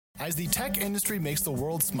As the tech industry makes the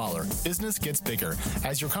world smaller, business gets bigger.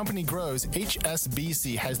 As your company grows,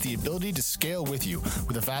 HSBC has the ability to scale with you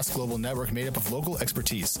with a vast global network made up of local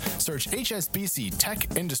expertise. Search HSBC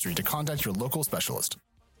Tech Industry to contact your local specialist.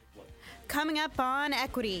 Coming up on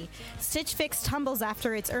Equity, Stitch Fix tumbles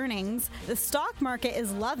after its earnings. The stock market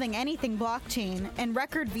is loving anything blockchain and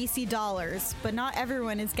record VC dollars, but not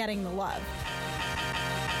everyone is getting the love.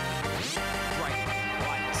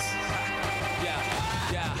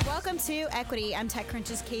 Welcome to Equity. I'm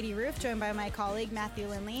TechCrunch's Katie Roof, joined by my colleague Matthew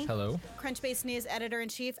Lindley. Hello. Crunchbase News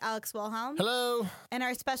Editor-in-Chief Alex Wilhelm. Hello. And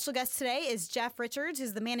our special guest today is Jeff Richards,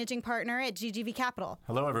 who's the managing partner at GGV Capital.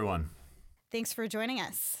 Hello, everyone. Thanks for joining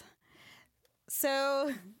us.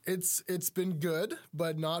 So it's been good,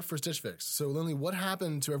 but not for Stitch Fix. So, Lindley, what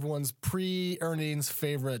happened to everyone's pre-earnings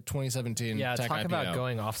favorite 2017 Yeah, tech talk IPO? about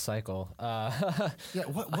going off cycle. Yeah,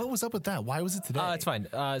 what was up with that? Why was it today? It's fine.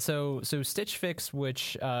 So Stitch Fix,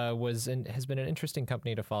 which has been an interesting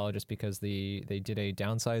company to follow, just because they did a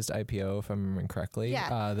downsized IPO, if I'm remembering correctly.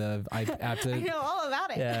 Yeah. After I know all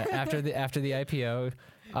about it. Yeah, after the IPO.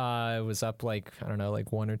 It was up like 1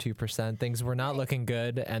 or 2%. Things were not looking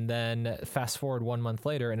good. And then fast forward 1 month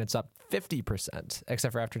later and it's up 50%,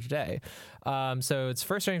 except for after today. So its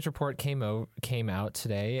first earnings report came out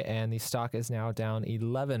today and the stock is now down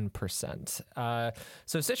 11%.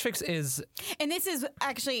 So Stitch Fix is... And this is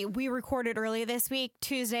actually, we recorded early this week,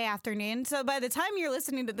 Tuesday afternoon. So by the time you're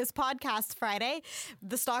listening to this podcast Friday,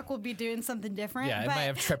 the stock will be doing something different. Yeah, it might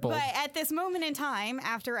have tripled. But at this moment in time,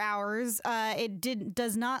 after hours, it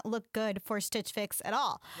does not look good for Stitch Fix at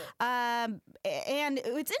all. And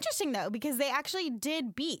it's interesting though, because they actually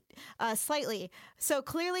did beat slightly. So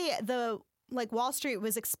clearly Wall Street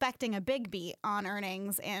was expecting a big beat on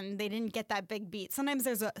earnings and they didn't get that big beat. Sometimes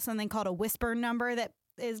there's something called a whisper number that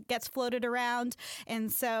gets floated around,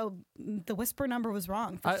 and so the whisper number was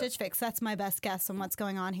wrong for Stitch Fix. That's my best guess on what's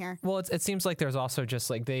going on here. Well, it seems like there's also just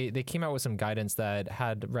they came out with some guidance that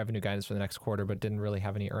had revenue guidance for the next quarter, but didn't really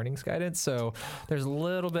have any earnings guidance. So there's a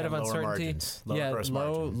little bit of uncertainty. Low gross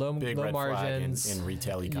margins. Big low red margins flag in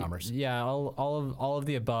retail e-commerce. Yeah, all of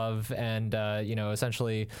the above, and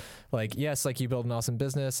essentially, yes, you build an awesome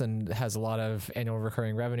business and has a lot of annual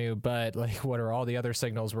recurring revenue, but what are all the other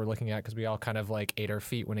signals we're looking at? Because we all kind of ate our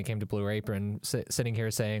feet when it came to Blue Apron, sitting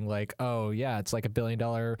here saying oh yeah, it's $1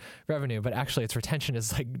 billion revenue, but actually its retention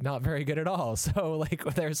is not very good at all. So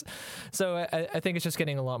I think it's just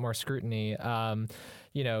getting a lot more scrutiny. Getting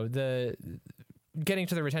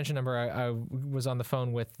to the retention number, I was on the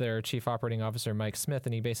phone with their chief operating officer, Mike Smith,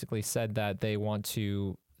 and he basically said that they want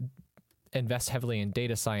to invest heavily in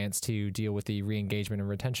data science to deal with the re-engagement and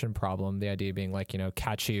retention problem. The idea being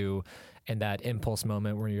catch you in that impulse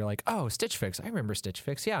moment where you're oh, Stitch Fix, I remember Stitch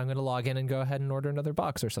Fix. Yeah, I'm going to log in and go ahead and order another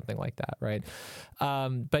box or something like that, right?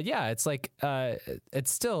 But yeah, it's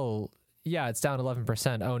it's still... Yeah, it's down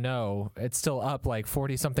 11%. Oh no, it's still up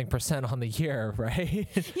 40-something% on the year, right?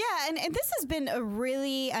 Yeah, and this has been a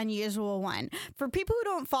really unusual one. For people who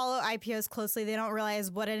don't follow IPOs closely, they don't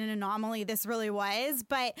realize what an anomaly this really was.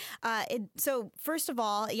 But so first of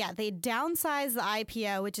all, yeah, they downsized the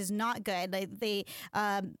IPO, which is not good.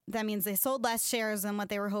 That means they sold less shares than what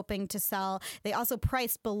they were hoping to sell. They also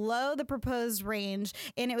priced below the proposed range,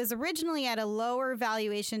 and it was originally at a lower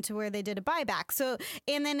valuation to where they did a buyback. So,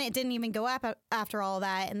 and then it didn't even go up after all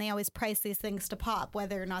that, and they always price these things to pop.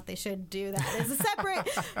 Whether or not they should do that is a separate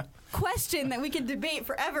question that we could debate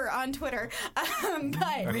forever on Twitter. And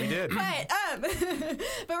we did. But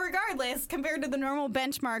regardless, compared to the normal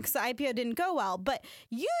benchmarks, the IPO didn't go well. But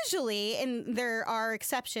usually, and there are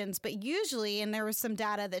exceptions, but usually, and there was some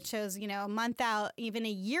data that shows, a month out, even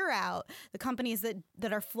a year out, the companies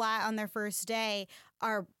that are flat on their first day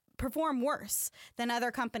perform worse than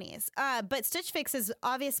other companies. But Stitch Fix has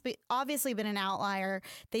obviously been an outlier.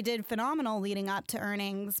 They did phenomenal leading up to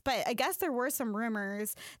earnings, but I guess there were some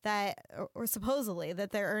rumors or supposedly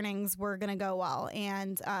that their earnings were going to go well,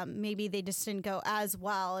 and maybe they just didn't go as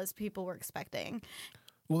well as people were expecting.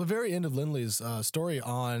 Well, the very end of Lindley's story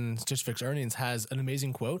on Stitch Fix earnings has an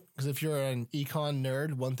amazing quote, because if you're an econ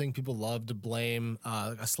nerd, one thing people love to blame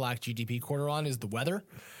a Slack GDP quarter on is the weather.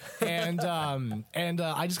 And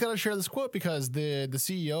I just got to share this quote because the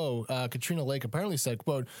CEO, Katrina Lake, apparently said,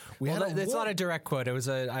 quote, it's not a direct quote. It was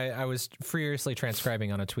I was furiously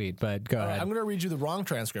transcribing on a tweet, but go ahead. I'm going to read you the wrong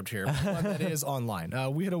transcript here, one that is online.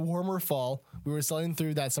 We had a warmer fall. We were selling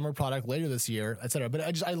through that summer product later this year, et cetera.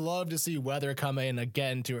 But I love to see weather come in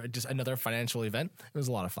again to just another financial event. It was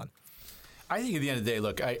a lot of fun. I think at the end of the day,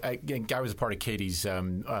 look, I was a part of Katie's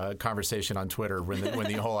conversation on Twitter when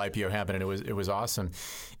the whole IPO happened, and it was awesome.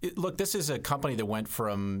 Look, this is a company that went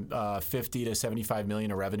from 50 to 75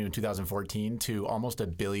 million in revenue in 2014 to almost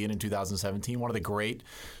 $1 billion in 2017. One of the great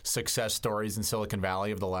success stories in Silicon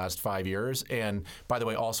Valley of the last 5 years. And by the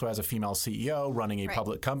way, also has a female CEO running a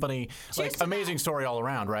public company. Cheers Like amazing story all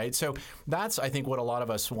around, right? So that's, I think, what a lot of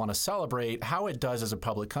us want to celebrate. How it does as a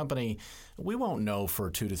public company, we won't know for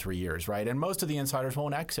 2 to 3 years, right? And most of the insiders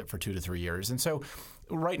won't exit for 2 to 3 years. And so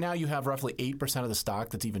right now you have roughly 8% of the stock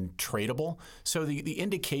that's even tradable. So the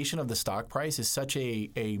indication of the stock price is such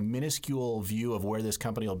a minuscule view of where this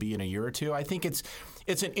company will be in a year or two. I think it's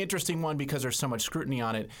an interesting one because there's so much scrutiny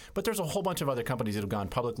on it. But there's a whole bunch of other companies that have gone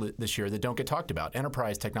public this year that don't get talked about.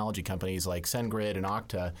 Enterprise technology companies like SendGrid and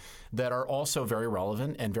Okta that are also very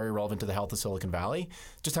relevant and very relevant to the health of Silicon Valley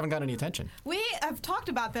just haven't got any attention. We have talked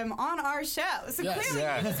about them on our show, so clearly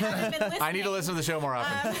you just haven't been listening. I need to listen to the show more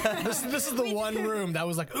often. This is the one room that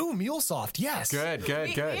was like, ooh, MuleSoft, yes. Good.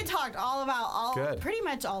 We talked all about pretty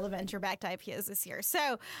much all the venture-backed IPOs this year.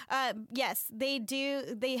 So yes,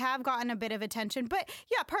 they have gotten a bit of attention, but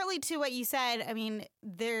yeah, partly to what you said. I mean,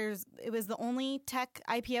 it was the only tech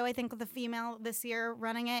IPO I think with a female this year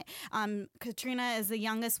running it. Katrina is the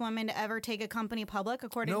youngest woman to ever take a company public,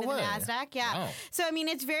 according to the NASDAQ. Yeah. Wow. So I mean,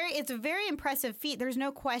 it's a very impressive feat. There's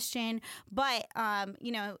no question. But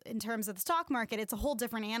in terms of the stock market, it's a whole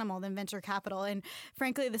different animal than venture capital. And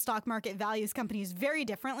frankly, the stock market values companies very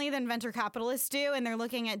differently than venture capitalists do, and they're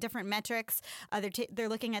looking at different metrics. They're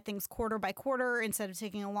looking at things quarter by quarter instead of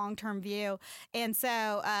taking a long-term view. And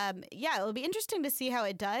so, it'll be interesting to see how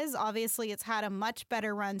it does. Obviously, it's had a much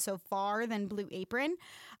better run so far than Blue Apron.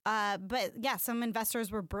 But yeah, some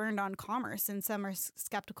investors were burned on Commerce, and some are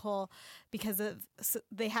skeptical because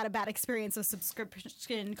they had a bad experience with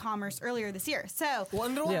subscription commerce earlier this year. So, grew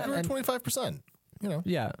 25%.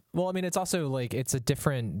 Yeah. Well, I mean, it's also like it's a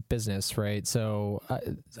different business, right? So,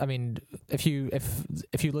 I mean, if you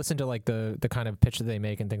listen to like the kind of pitch that they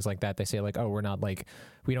make and things like that, they say like, oh,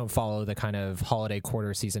 we don't follow the kind of holiday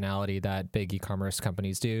quarter seasonality that big e-commerce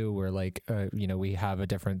companies do. We're like, we have a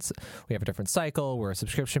different cycle. We're a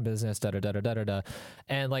subscription business,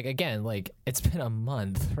 and like again, like it's been a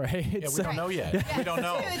month, right? Yeah, we don't know yet. Yeah. We don't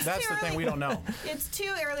know. That's the thing. We don't know. It's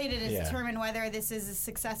too early to determine whether this is a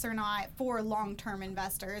success or not for long-term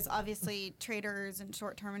investors. Obviously, traders and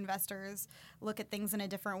short-term investors look at things in a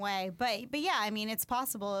different way. But yeah, I mean, it's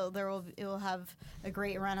possible it will have a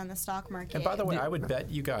great run on the stock market. And by the way, I would bet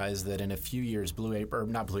you guys that in a few years,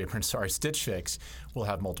 Stitch Fix will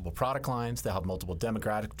have multiple product lines. They'll have multiple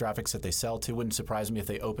demographics that they sell to. Wouldn't surprise me if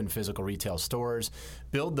they open physical retail stores,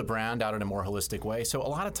 build the brand out in a more holistic way. So a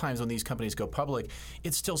lot of times when these companies go public,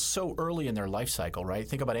 it's still so early in their life cycle, right?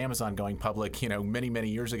 Think about Amazon going public, many, many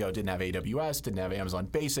years ago, didn't have AWS, didn't have Amazon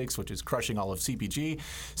Basics, which is crushing all of CPG.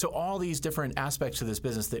 So all these different aspects of this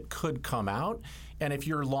business that could come out. And if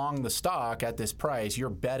you're long the stock at this price, you're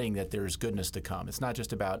betting that there's goodness to come. It's not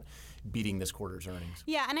just about beating this quarter's earnings.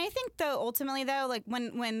 Yeah, and I think ultimately like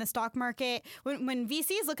when the stock market, when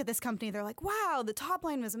VCs look at this company, they're like, wow, the top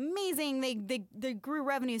line was amazing. They grew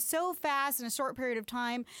revenue so fast in a short period of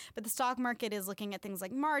time. But the stock market is looking at things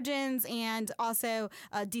like margins and also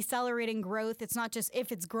decelerating growth. It's not just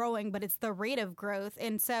if it's growing, but it's the rate of growth.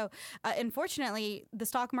 And so, unfortunately, the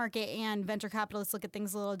stock market and venture capitalists look at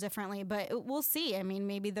things a little differently. But we'll see. I mean,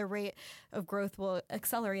 maybe the rate of growth will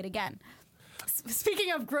accelerate again.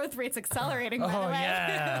 Speaking of growth rates accelerating, by the way.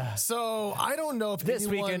 Yeah. So I don't know if this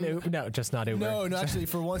weekend, no, just not Uber. No, actually,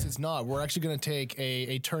 for once it's not. We're actually going to take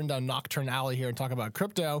a turn down Nocturne Alley here and talk about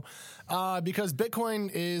crypto because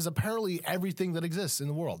Bitcoin is apparently everything that exists in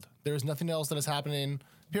the world. There's nothing else that is happening.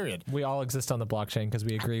 Period. We all exist on the blockchain because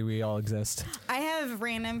we agree we all exist. I have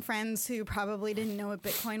random friends who probably didn't know what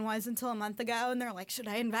Bitcoin was until a month ago, and they're like, should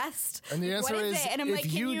I invest? And the answer is, it? And I'm like,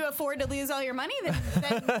 can you afford to lose all your money?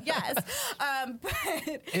 Then yes.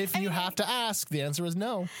 But if you have to ask, the answer is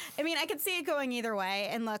no. I mean, I could see it going either way.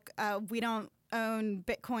 And look, we don't own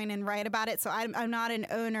Bitcoin and write about it, so I'm not an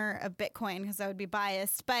owner of Bitcoin because I would be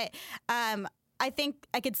biased. But I think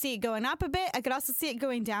I could see it going up a bit. I could also see it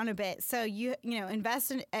going down a bit. So you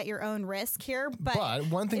invest at your own risk here. But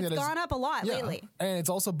one thing it's gone up a lot lately. And it's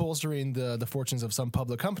also bolstering the fortunes of some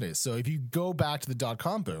public companies. So if you go back to the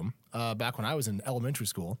 .com boom, back when I was in elementary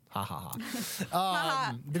school. Ha ha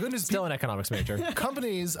ha. The good news is Still an economics major.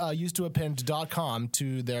 companies used to append .com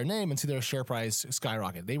to their name and see their share price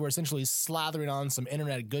skyrocket. They were essentially slathering on some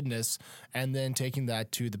internet goodness and then taking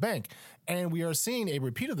that to the bank. And we are seeing a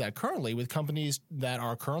repeat of that currently with companies that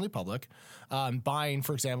are currently public, buying,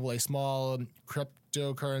 for example, a small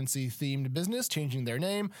cryptocurrency themed business, changing their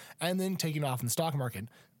name, and then taking off in the stock market.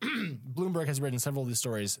 Bloomberg has written several of these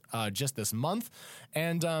stories just this month.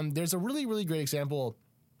 And there's a really, really great example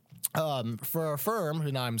for a firm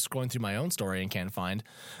who now I'm scrolling through my own story and can't find.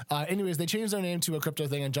 Anyways, they changed their name to a crypto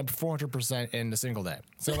thing and jumped 400% in a single day.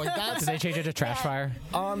 So like that's Did they change it to Trashfire?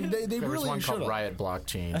 they There was really one should called Riot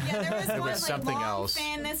Blockchain. Yeah, there was one like something else.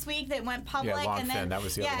 Longfin this week that went public, Yeah, and Longfin, then that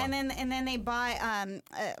was the other one. and then they buy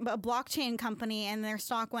a blockchain company, and their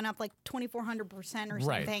stock went up like 2,400% or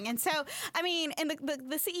Right. something. And so, I mean, and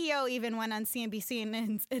the CEO even went on CNBC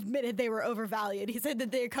and admitted they were overvalued. He said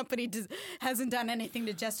that their company hasn't done anything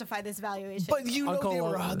to justify this valuation. But you know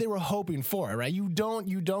Uncle- they were hoping for it, right? You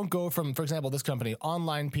don't go from, for example, this company,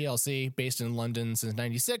 Online PLC, based in London since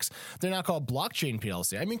 '96. They're now called Blockchain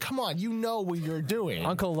PLC. I mean, come on, you know what you're doing.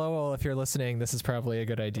 Uncle Lowell, if you're listening, this is probably a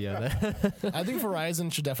good idea. I think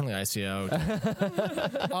Verizon should definitely ICO.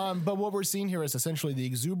 But what we're seeing here is essentially the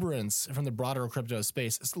exuberance from the broader crypto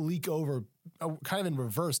space leak over kind of in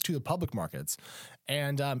reverse to the public markets.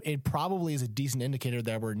 And it probably is a decent indicator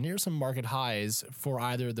that we're near some market highs for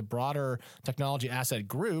either the broader technology asset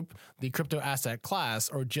group, the crypto asset class,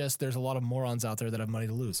 or just there's a lot of morons out there that have money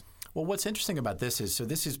to lose. Well, what's interesting about this is, so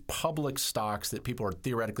this is public stocks that people are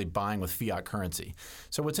theoretically buying with fiat currency.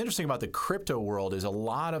 So what's interesting about the crypto world is a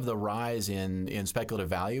lot of the rise in speculative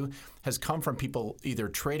value has come from people either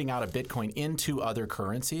trading out of Bitcoin into other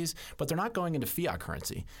currencies, but they're not going into fiat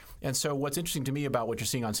currency. And so what's interesting to me about what you're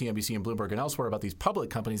seeing on CNBC and Bloomberg and elsewhere about these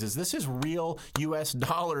public companies is this is real U.S.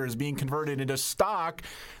 dollars being converted into stock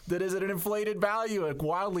that is at an inflated value, a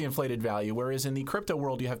wildly inflated value, whereas in the crypto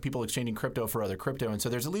world, you have people exchanging crypto for other crypto. And so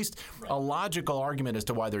there's at least a logical argument as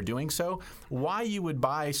to why they're doing so. Why you would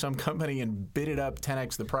buy some company and bid it up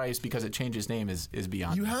 10x the price because it changed its name is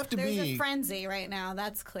beyond You me. have to there's be a frenzy right now.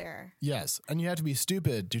 That's clear. Yes, and you have to be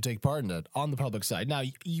stupid to take part in it on the public side. Now,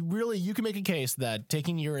 you can make a case that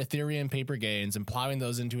taking your Ethereum paper gains and plowing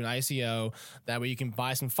those into an ICO, that way you can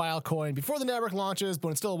buy some Filecoin before the network launches, but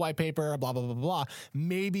it's still a white paper, blah, blah, blah, blah, blah.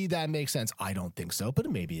 Maybe that makes sense. I don't think so, but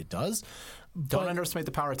maybe it does. Don't underestimate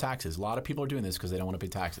the power of taxes. A lot of people are doing this because they don't want to pay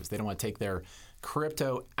taxes. They don't want to take their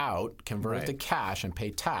crypto out, convert it to cash, and pay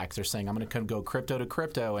tax. They're saying, I'm going to go crypto to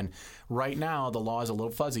crypto. And right now, the law is a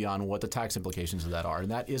little fuzzy on what the tax implications of that are.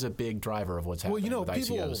 And that is a big driver of what's happening with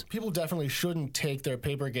ICOs. People definitely shouldn't take their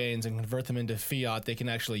paper gains and convert them into fiat they can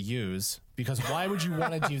actually use. Because why would you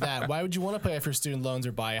want to do that? Why would you want to pay off your student loans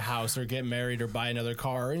or buy a house or get married or buy another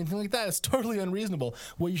car or anything like that? It's totally unreasonable.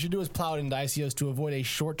 What you should do is plow it into ICOs to avoid a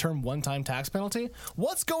short-term one-time tax penalty.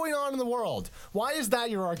 What's going on in the world? Why is that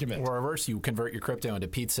your argument? Or reverse, you convert your crypto into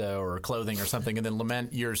pizza or clothing or something, and then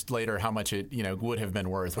lament years later how much it would have been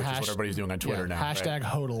worth, which is what everybody's doing on Twitter now. Hashtag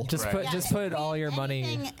hodl. Just put all your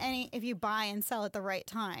money. If you buy and sell at the right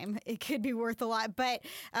time, it could be worth a lot. But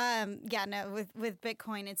with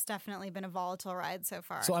Bitcoin, it's definitely been a volatile ride so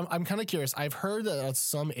far. So I'm kind of curious. I've heard that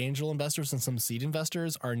some angel investors and some seed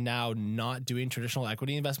investors are now not doing traditional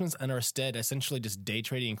equity investments and are instead essentially just day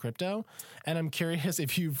trading crypto. And I'm curious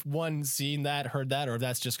if you've seen that, heard that, or if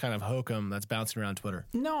that's just kind of hokum that's bouncing around Twitter.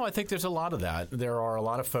 No, I think there's a lot of that. There are a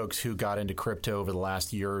lot of folks who got into crypto over the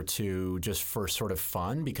last year or two just for sort of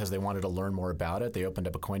fun because they wanted to learn more about it. They opened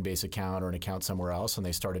up a Coinbase account or an account somewhere else, and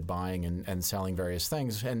they started buying and selling various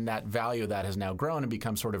things. And that value of that has now grown and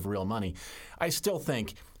become sort of real money. I still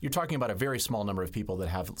think you're talking about a very small number of people that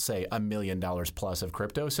have, say, $1 million plus of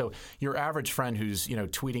crypto. So your average friend who's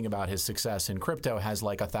tweeting about his success in crypto has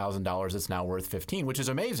like $1,000 that's now worth 15, which is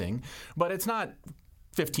amazing, but it's not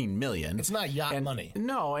 15 million. It's not yacht money.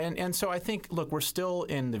 No, and so I think, look, we're still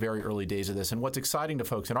in the very early days of this, and what's exciting to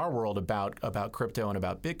folks in our world about crypto and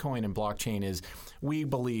about Bitcoin and blockchain is we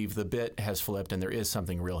believe the bit has flipped and there is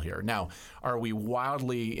something real here. Now, are we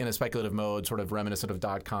wildly in a speculative mode, sort of reminiscent of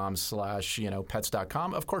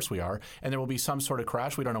 .com/pets.com? Of course we are, and there will be some sort of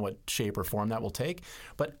crash. We don't know what shape or form that will take,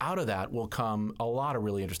 but out of that will come a lot of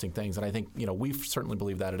really interesting things, and I think we certainly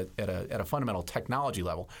believe that at a fundamental technology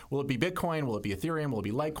level. Will it be Bitcoin? Will it be Ethereum? Will it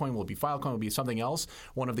be Litecoin? Will it be Filecoin? Will it be something else?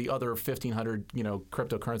 One of the other 1,500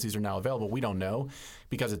 cryptocurrencies are now available. We don't know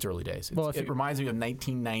because it's early days. It reminds me of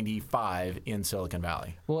 1995 in Silicon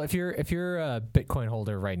Valley. Well, if you're a Bitcoin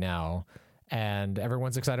holder right now and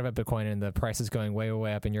everyone's excited about Bitcoin and the price is going way,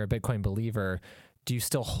 way up and you're a Bitcoin believer, do you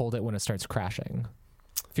still hold it when it starts crashing?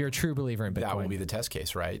 If you're a true believer in Bitcoin. That will be the test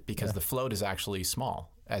case, right? Because the float is actually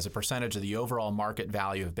small. As a percentage of the overall market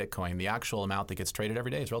value of Bitcoin, the actual amount that gets traded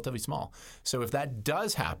every day is relatively small. So if that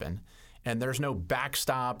does happen, and there's no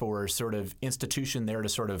backstop or sort of institution there to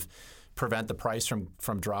sort of prevent the price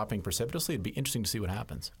from dropping precipitously, it'd be interesting to see what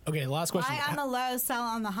happens. Okay, last question. Buy on the low, sell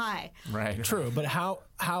on the high. Right. True, but how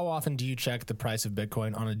often do you check the price of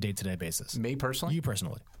Bitcoin on a day-to-day basis? Me personally? You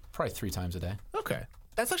personally? Probably 3 times a day. Okay.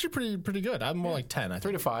 That's actually pretty good. I'm more like 10, I think.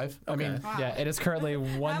 3 to 5. I mean, Yeah, it is currently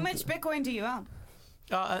one. How much Bitcoin do you own?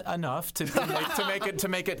 enough to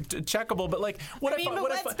make it checkable. But like, what if?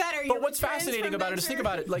 what's better? But what's fascinating about it is think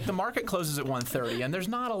about it. Like the market closes at 1:30, and there's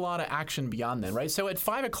not a lot of action beyond then, right? So at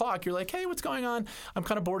 5 o'clock, you're like, hey, what's going on? I'm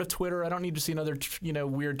kind of bored of Twitter. I don't need to see another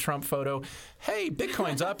weird Trump photo. Hey,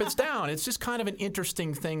 Bitcoin's up, it's down. It's just kind of an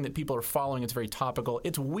interesting thing that people are following. It's very topical.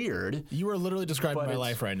 It's weird. You are literally describing my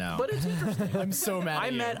life right now. But it's interesting. I'm so mad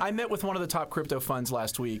at you. I met with one of the top crypto funds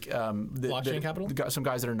last week. Blockchain Capital? Some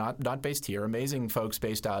guys that are not based here, amazing folks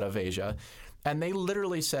based out of Asia. And they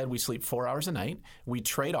literally said, we sleep 4 hours a night. We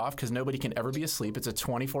trade off because nobody can ever be asleep. It's a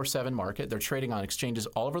 24/7 market. They're trading on exchanges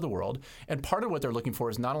all over the world. And part of what they're looking for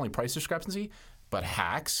is not only price discrepancy, but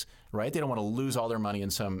hacks, right? They don't want to lose all their money in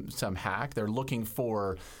some hack. They're looking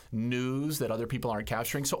for news that other people aren't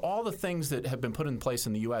capturing. So all the things that have been put in place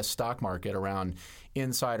in the U.S. stock market around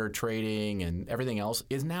insider trading and everything else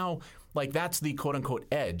is now, like, that's the quote-unquote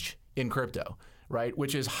edge in crypto, right?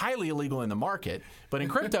 Which is highly illegal in the market. But in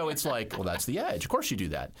crypto, it's like, well, that's the edge. Of course you do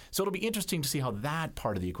that. So it'll be interesting to see how that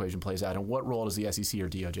part of the equation plays out and what role does the SEC or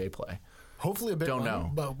DOJ play. Hopefully a bit. Don't know.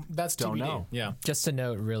 But that's Don't TBD. know. Yeah. Just to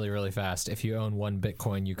note really, really fast, if you own one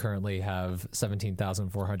Bitcoin, you currently have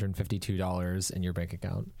 $17,452 in your bank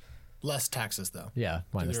account. Less taxes, though. Yeah,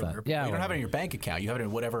 minus Either that. or. Yeah, You don't have it whatever. in your bank account. You have it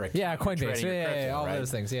in whatever account. Yeah, you're Coinbase. trading your Yeah, crypto, all right? those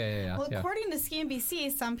things. Yeah. Well, according to CNBC,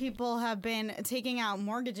 some people have been taking out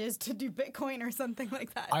mortgages to do Bitcoin or something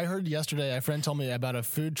like that. I heard yesterday a friend told me about a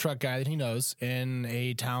food truck guy that he knows in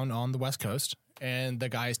a town on the West Coast, and the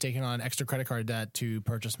guy is taking on extra credit card debt to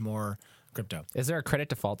purchase more crypto. Is there a credit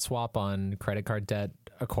default swap on credit card debt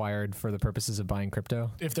acquired for the purposes of buying crypto?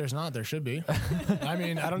 If there's not, there should be. I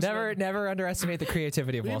mean, I don't Never underestimate the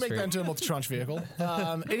creativity of We Wall can make that Street. into a multi-tranche vehicle.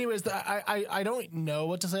 Anyways, I don't know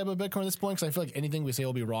what to say about Bitcoin at this point because I feel like anything we say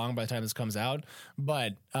will be wrong by the time this comes out.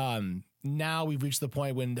 But now we've reached the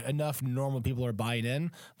point when enough normal people are buying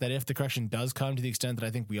in that if the correction does come to the extent that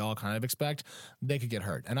I think we all kind of expect, they could get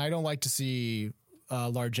hurt. And I don't like to see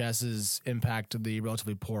largesses impact the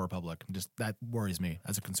relatively poor public. Just that worries me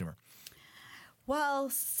as a consumer. Well,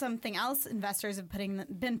 something else investors have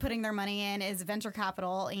been putting their money in is venture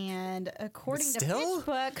capital, and according to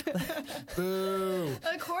PitchBook,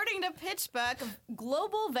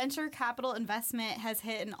 global venture capital investment has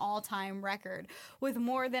hit an all-time record with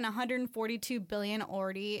more than $142 billion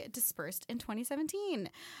already dispersed in 2017.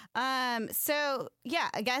 So yeah,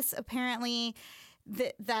 I guess apparently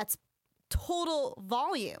that's total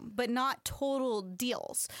volume, but not total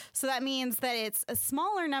deals. So that means that it's a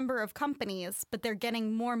smaller number of companies, but they're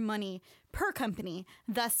getting more money per company,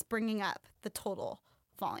 thus bringing up the total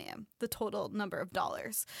volume, the total number of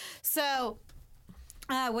dollars. So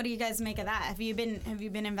what do you guys make of that? Have you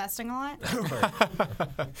been investing a lot?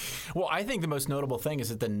 Well, I think the most notable thing is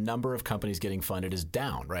that the number of companies getting funded is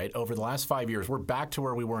down, right? Over the last 5 years, we're back to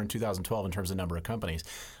where we were in 2012 in terms of number of companies.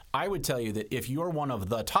 I would tell you that if you're one of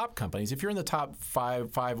the top companies, if you're in the top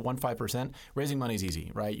 5%, raising money is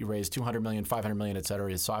easy, right? You raise $200 million, $500 million, et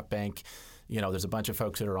cetera. SoftBank, there's a bunch of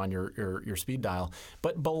folks that are on your speed dial.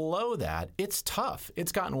 But below that, it's tough.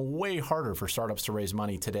 It's gotten way harder for startups to raise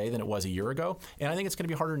money today than it was a year ago. And I think it's going to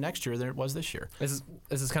be harder next year than it was this year. Is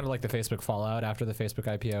this kind of like the Facebook fallout after the Facebook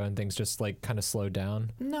IPO and things just like kind of slowed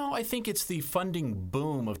down? No, I think it's the funding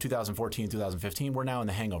boom of 2014, 2015. We're now in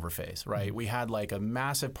the hangover phase, right? Mm-hmm. We had like a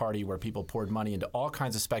massive party where people poured money into all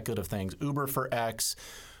kinds of speculative things. Uber for X,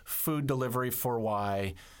 food delivery for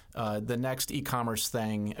Y. The next e-commerce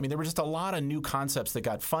thing. I mean, there were just a lot of new concepts that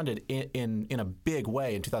got funded in a big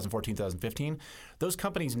way in 2014, 2015. Those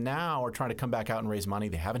companies now are trying to come back out and raise money.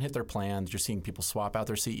 They haven't hit their plans. You're seeing people swap out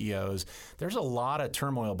their CEOs. There's a lot of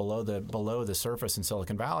turmoil below the surface in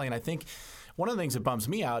Silicon Valley, and I think one of the things that bums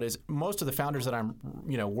me out is most of the founders that I'm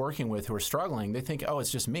working with who are struggling, they think, oh,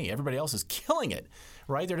 it's just me. Everybody else is killing it,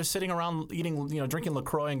 right? They're just sitting around eating, drinking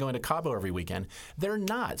LaCroix and going to Cabo every weekend. They're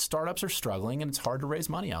not. Startups are struggling, and it's hard to raise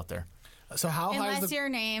money out there. So how high is Unless the your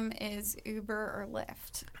name is Uber or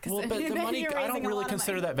Lyft. 'Cause Well, but the then money, you're I raising don't a really lot of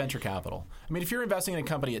consider money. that venture capital. I mean, if you're investing in a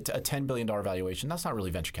company at a $10 billion valuation, that's not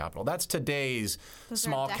really venture capital. That's today's Those are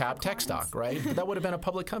small cap tech decacorns. stock, right? But that would have been a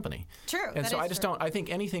public company. True, And that so is I just true. don't, I think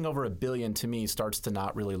anything over $1 billion to me starts to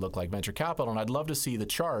not really look like venture capital. And I'd love to see the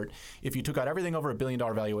chart. If you took out everything over $1 billion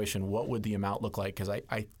valuation, what would the amount look like? Because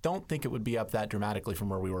I don't think it would be up that dramatically from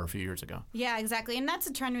where we were a few years ago. Yeah, exactly. And that's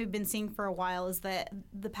a trend we've been seeing for a while is that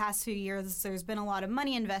the past few years there's been a lot of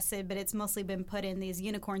money invested, but it's mostly been put in these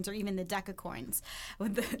unicorns or even the decacorns.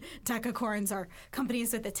 With the decacorns are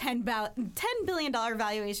companies with a $10 billion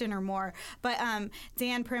valuation or more. But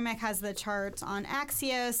Dan Primack has the chart on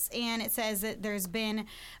Axios, and it says that there's been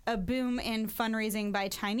a boom in fundraising by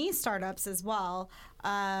Chinese startups as well.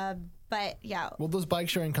 But yeah. Well, those bike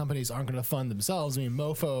sharing companies aren't going to fund themselves. I mean,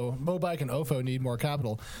 Mobike and Ofo need more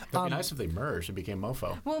capital. It'd be nice if they merged and became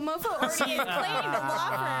Mofo. Well, Mofo already is claimed a law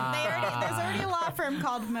firm. There's already a law firm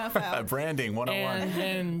called Mofo. Branding 101.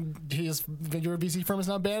 And your VC firm is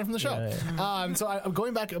now banned from the show. So I'm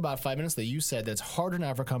going back about 5 minutes that you said that it's harder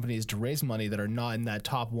now for companies to raise money that are not in that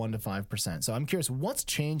top 1% to 5%. So I'm curious, what's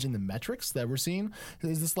changed in the metrics that we're seeing?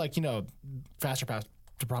 Is this like, faster path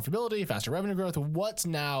to profitability, faster revenue growth? What's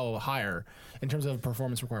now higher in terms of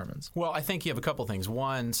performance requirements? Well, I think you have a couple things.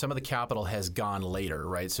 One, some of the capital has gone later,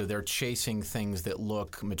 right? So they're chasing things that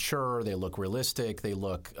look mature, they look realistic, they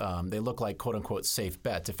look like quote unquote safe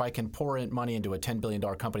bets. If I can pour in money into a $10 billion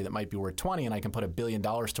company that might be worth 20 and I can put $1 billion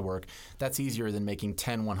to work, that's easier than making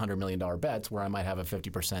 10 $100 million bets where I might have a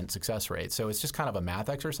 50% success rate. So it's just kind of a math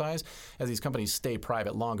exercise. As these companies stay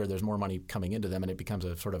private longer, there's more money coming into them and it becomes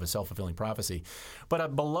a sort of a self-fulfilling prophecy.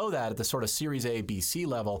 But below that, at the sort of Series A, B, C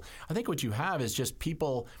level, I think what you have is just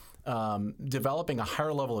people developing a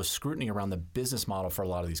higher level of scrutiny around the business model for a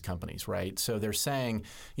lot of these companies, right? So they're saying,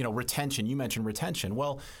 retention. You mentioned retention.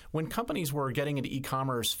 Well, when companies were getting into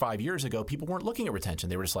e-commerce 5 years ago, people weren't looking at retention.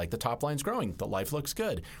 They were just like, the top line's growing, the life looks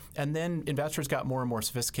good. And then investors got more and more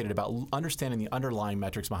sophisticated about understanding the underlying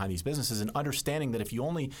metrics behind these businesses and understanding that if you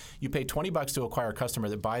pay $20 to acquire a customer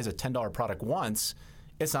that buys a $10 product once,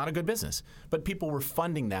 it's not a good business. But people were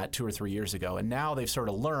funding that 2 or 3 years ago, and now they've sort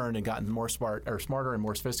of learned and gotten smarter and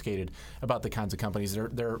more sophisticated about the kinds of companies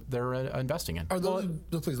they're investing in. Are those,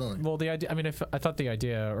 please, Lily. Well, the idea. I mean, I thought the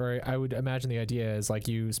idea, or I would imagine the idea is like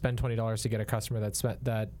you spend $20 to get a customer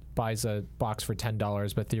that buys a box for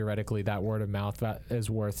 $10, but theoretically that word of mouth that is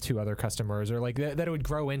worth 2 other customers, or like that it would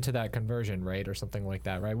grow into that conversion rate or something like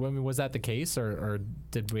that, right? I mean, was that the case, or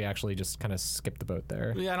did we actually just kind of skip the boat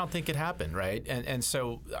there? Yeah, I don't think it happened, right? And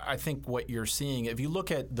so I think what you're seeing, if you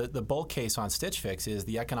look at the bull case on Stitch Fix, is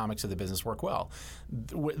the economics of the business work well.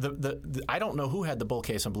 I don't know who had the bull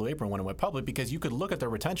case on Blue Apron when it went public, because you could look at their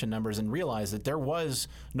retention numbers and realize that there was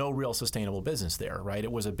no real sustainable business there, right?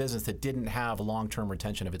 It was a business that didn't have long-term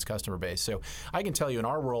retention of its customer base. So I can tell you in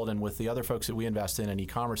our world and with the other folks that we invest in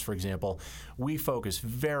e-commerce, for example, we focus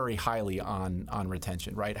very highly on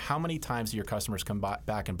retention, right? How many times do your customers come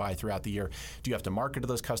back and buy throughout the year? Do you have to market to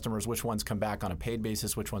those customers? Which ones come back on a paid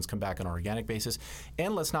basis? Which ones come back on an organic basis?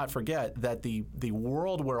 And let's not forget that the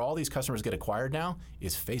world where all these customers get acquired now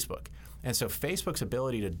is Facebook. And so Facebook's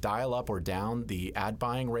ability to dial up or down the ad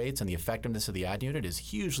buying rates and the effectiveness of the ad unit is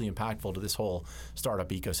hugely impactful to this whole startup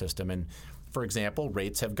ecosystem. And for example,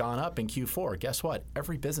 rates have gone up in Q4. Guess what?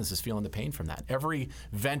 Every business is feeling the pain from that. Every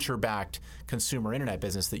venture-backed consumer internet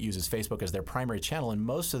business that uses Facebook as their primary channel, and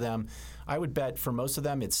most of them, I would bet for most of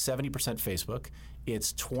them, it's 70% Facebook,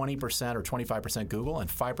 it's 20% or 25% Google, and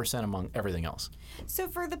 5% among everything else. So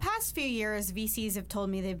for the past few years, VCs have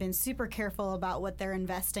told me they've been super careful about what they're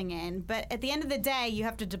investing in. But at the end of the day, you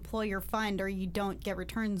have to deploy your fund or you don't get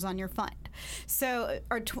returns on your fund. So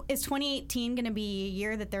is 2018 going to be a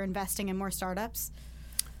year that they're investing in more startups?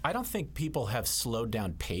 I don't think people have slowed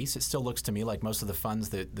down pace. It still looks to me like most of the funds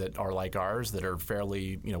that are like ours that are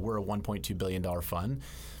fairly, we're a $1.2 billion fund.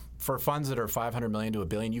 For funds that are $500 million to $1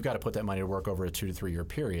 billion, you've got to put that money to work over a 2 to 3 year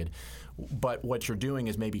period. But what you're doing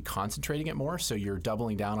is maybe concentrating it more. So you're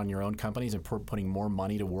doubling down on your own companies and putting more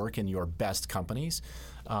money to work in your best companies.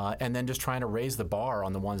 And then just trying to raise the bar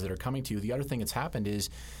on the ones that are coming to you. The other thing that's happened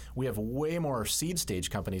is we have way more seed stage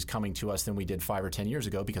companies coming to us than we did 5 or 10 years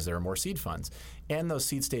ago because there are more seed funds. And those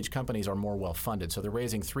seed stage companies are more well funded. So they're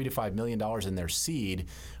raising $3 to $5 million in their seed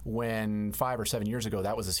when 5 or 7 years ago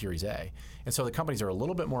that was a Series A. And so the companies are a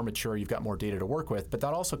little bit more mature. You've got more data to work with, but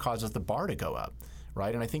that also causes the bar to go up.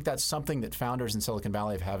 Right, and I think that's something that founders in Silicon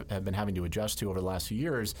Valley have been having to adjust to over the last few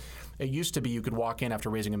years. It used to be you could walk in after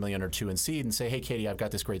raising $1 million or $2 million in seed and say, "Hey, Katie, I've got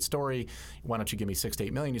this great story. Why don't you give me $6 to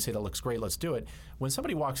 $8 million?" You say, "That looks great. Let's do it." When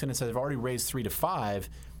somebody walks in and says, "I've already raised 3 to 5,"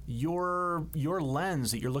 your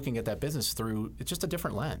lens that you're looking at that business through, it's just a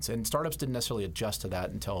different lens. And startups didn't necessarily adjust to that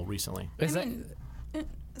until recently.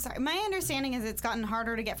 Sorry, my understanding is it's gotten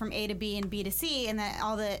harder to get from A to B and B to C, and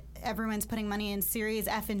that everyone's putting money in Series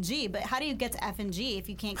F and G. But how do you get to F and G if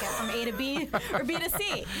you can't get from A to B or B to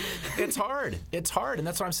C? It's hard, and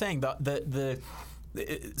that's what I'm saying. The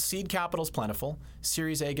seed capital is plentiful.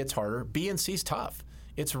 Series A gets harder. B and C is tough.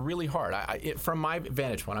 It's really hard. From my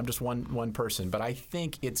vantage point, I'm just one person, but I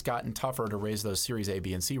think it's gotten tougher to raise those Series A,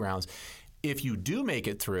 B, and C rounds. If you do make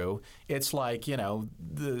it through, it's like,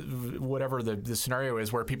 whatever the scenario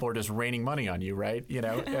is where people are just raining money on you, right? You've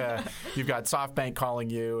got SoftBank calling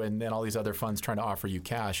you and then all these other funds trying to offer you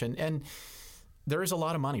cash. And there is a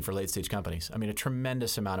lot of money for late-stage companies. I mean, a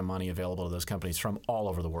tremendous amount of money available to those companies from all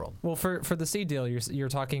over the world. Well, for the seed deal, you're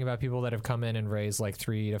talking about people that have come in and raised like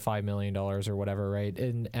 $3 to $5 million or whatever, right?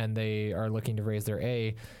 And they are looking to raise their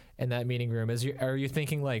A in that meeting room. Are you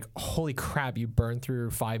thinking like, holy crap, you burned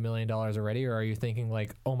through $5 million already? Or are you thinking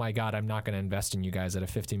like, oh my God, I'm not going to invest in you guys at a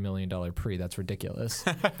 $50 million pre? That's ridiculous.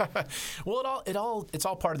 Well, it's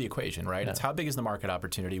all part of the equation, right? Yeah. It's how big is the market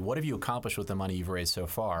opportunity? What have you accomplished with the money you've raised so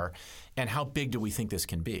far? And how big do we think this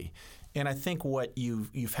can be? And I think what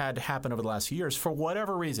you've had happen over the last few years, for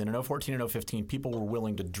whatever reason, in 2014 and 2015, people were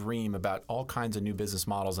willing to dream about all kinds of new business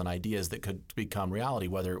models and ideas that could become reality,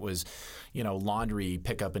 whether it was, laundry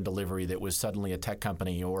pickup and delivery that was suddenly a tech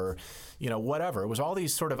company or, whatever. It was all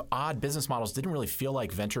these sort of odd business models. Didn't really feel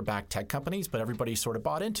like venture-backed tech companies, but everybody sort of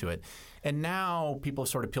bought into it. And now people have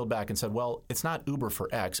sort of peeled back and said, well, it's not Uber for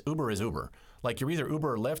X. Uber is Uber. Like you're either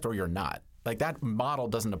Uber or Lyft or you're not. Like that model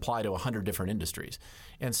doesn't apply to 100 different industries.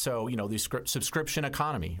 And so, the subscription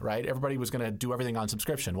economy, right? Everybody was going to do everything on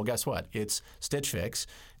subscription. Well, guess what? It's Stitch Fix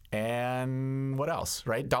and what else,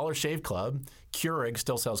 right? Dollar Shave Club. Keurig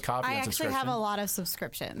still sells coffee on subscription. I actually have a lot of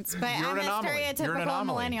subscriptions, but I'm a stereotypical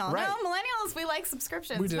millennial. Right. No, millennials, we like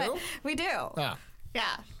subscriptions. We do? But we do. Yeah.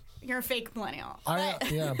 Yeah. You're a fake millennial.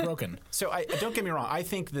 Broken. So don't get me wrong. I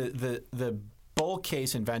think the bull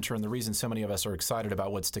case in venture and the reason so many of us are excited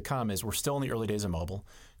about what's to come is we're still in the early days of mobile.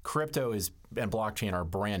 Crypto and blockchain are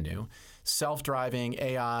brand new. Self-driving,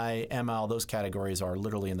 AI, ML, those categories are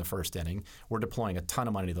literally in the first inning. We're deploying a ton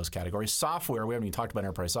of money to those categories. Software, we haven't even talked about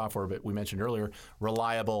enterprise software, but we mentioned earlier,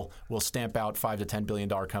 reliable, will stamp out $5 to $10 billion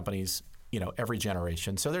companies every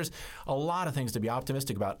generation. So there's a lot of things to be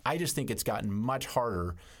optimistic about. I just think it's gotten much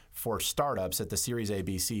harder for startups at the Series A,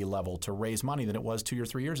 B, C level to raise money than it was 2 or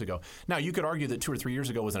 3 years ago. Now, you could argue that 2 or 3 years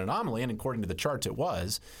ago was an anomaly, and according to the charts, it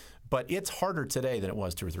was. But it's harder today than it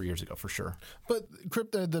was 2 or 3 years ago, for sure. But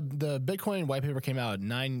the Bitcoin white paper came out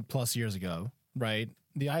 9+ years ago, right?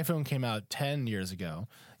 The iPhone came out 10 years ago.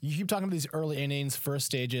 You keep talking about these early innings, first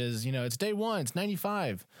stages. It's day one, it's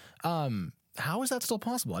 95. How is that still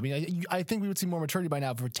possible? I mean, I think we would see more maturity by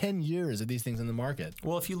now for 10 years of these things in the market.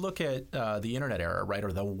 Well, if you look at the internet era, right,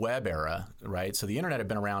 or the web era, right? So the internet had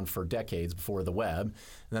been around for decades before the web.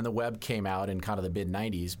 And then the web came out in kind of the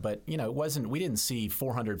mid-90s. But, we didn't see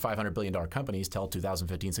 $400, $500 billion companies till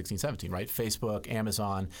 2015, 16, 17, right? Facebook,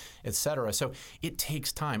 Amazon, et cetera. So it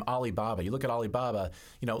takes time. Alibaba, you look at Alibaba,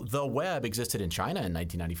 the web existed in China in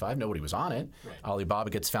 1995. Nobody was on it. Right. Alibaba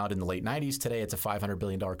gets founded in the late 90s. Today, it's a $500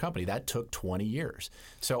 billion company. That took 20 years.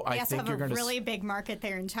 So I think you're going to have a really big market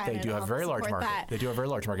there in China. They do have a very large market. They do have a very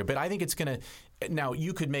large market. But I think it's going to now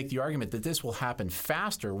you could make the argument that this will happen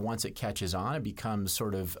faster once it catches on. It becomes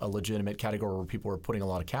sort of a legitimate category where people are putting a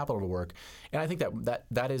lot of capital to work. And I think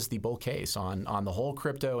that is the bull case on the whole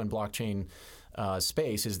crypto and blockchain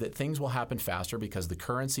space is that things will happen faster because the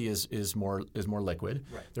currency is more liquid.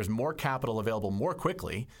 Right. There's more capital available more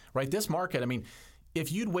quickly. Right. This market, I mean, if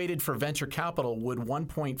you'd waited for venture capital, would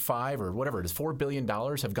 1.5 or whatever it is, $4 billion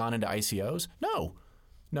have gone into ICOs?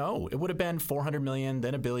 No, it would have been 400 million,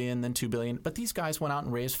 then $1 billion, then $2 billion. But these guys went out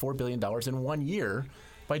and raised $4 billion in 1 year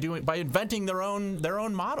by inventing their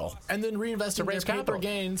own model and then reinvesting their paper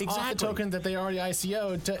gains off the token that they already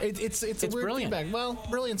ICO'd. It's a weird brilliant. feedback. Well,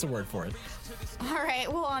 brilliant's a word for it. All right.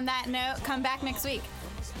 Well, on that note, come back next week.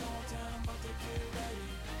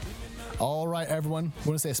 All right, everyone. I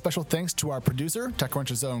want to say a special thanks to our producer,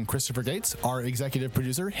 TechCrunch's own Christopher Gates, our executive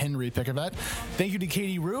producer, Henry Pickavet. Thank you to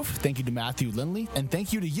Katie Roof. Thank you to Matthew Lindley. And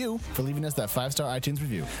thank you to you for leaving us that 5-star iTunes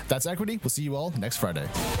review. That's Equity. We'll see you all next Friday.